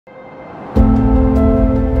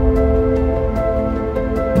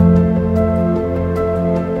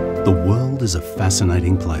world is a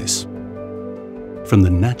fascinating place. From the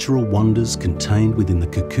natural wonders contained within the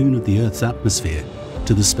cocoon of the Earth's atmosphere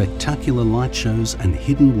to the spectacular light shows and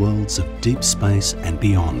hidden worlds of deep space and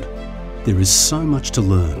beyond, there is so much to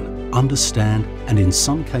learn, understand, and in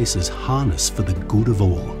some cases harness for the good of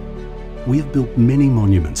all. We have built many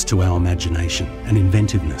monuments to our imagination and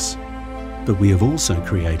inventiveness, but we have also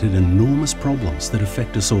created enormous problems that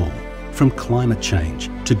affect us all, from climate change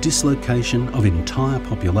to dislocation of entire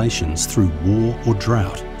populations through war or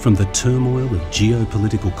drought, from the turmoil of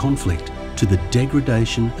geopolitical conflict to the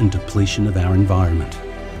degradation and depletion of our environment.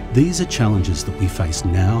 These are challenges that we face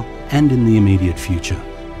now and in the immediate future.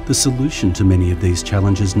 The solution to many of these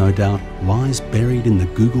challenges, no doubt, lies buried in the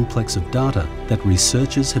Googleplex of data that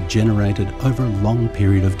researchers have generated over a long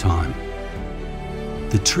period of time.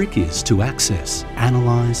 The trick is to access,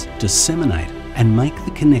 analyse, disseminate, and make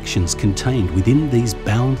the connections contained within these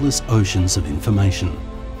boundless oceans of information.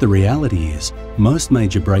 The reality is, most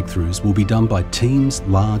major breakthroughs will be done by teams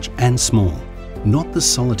large and small, not the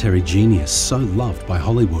solitary genius so loved by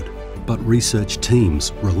Hollywood, but research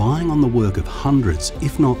teams relying on the work of hundreds,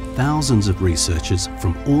 if not thousands of researchers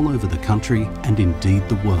from all over the country and indeed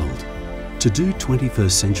the world. To do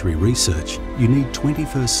 21st century research, you need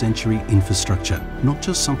 21st century infrastructure, not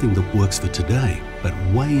just something that works for today, but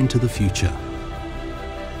way into the future.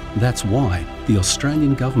 That's why the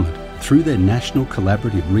Australian government, through their National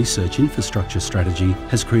Collaborative Research Infrastructure Strategy,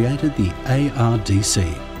 has created the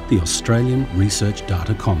ARDC, the Australian Research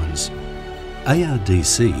Data Commons.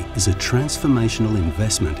 ARDC is a transformational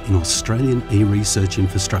investment in Australian eResearch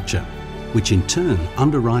infrastructure, which in turn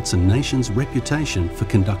underwrites a nation's reputation for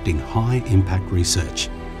conducting high-impact research.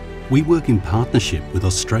 We work in partnership with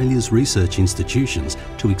Australia's research institutions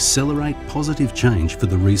to accelerate positive change for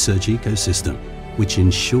the research ecosystem, which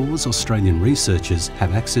ensures Australian researchers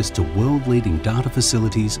have access to world-leading data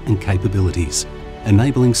facilities and capabilities,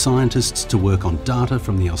 enabling scientists to work on data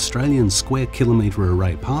from the Australian Square Kilometre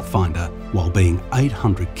Array Pathfinder while being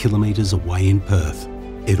 800 kilometres away in Perth.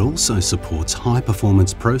 It also supports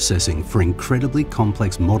high-performance processing for incredibly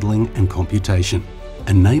complex modelling and computation,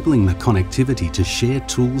 enabling the connectivity to share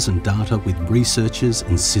tools and data with researchers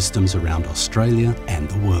in systems around Australia and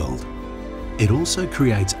the world. It also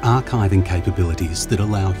creates archiving capabilities that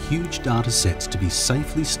allow huge data sets to be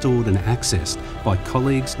safely stored and accessed by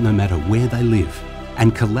colleagues no matter where they live,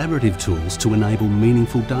 and collaborative tools to enable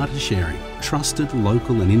meaningful data sharing, trusted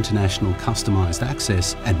local and international customised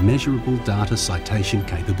access, and measurable data citation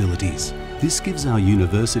capabilities. This gives our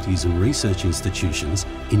universities and research institutions,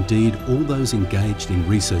 indeed all those engaged in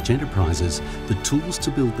research enterprises, the tools to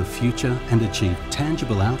build the future and achieve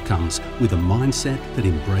tangible outcomes with a mindset that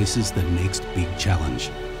embraces the next big challenge.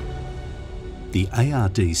 The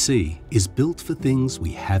ARDC is built for things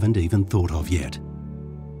we haven't even thought of yet.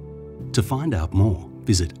 To find out more,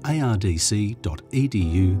 visit ardc.edu.au.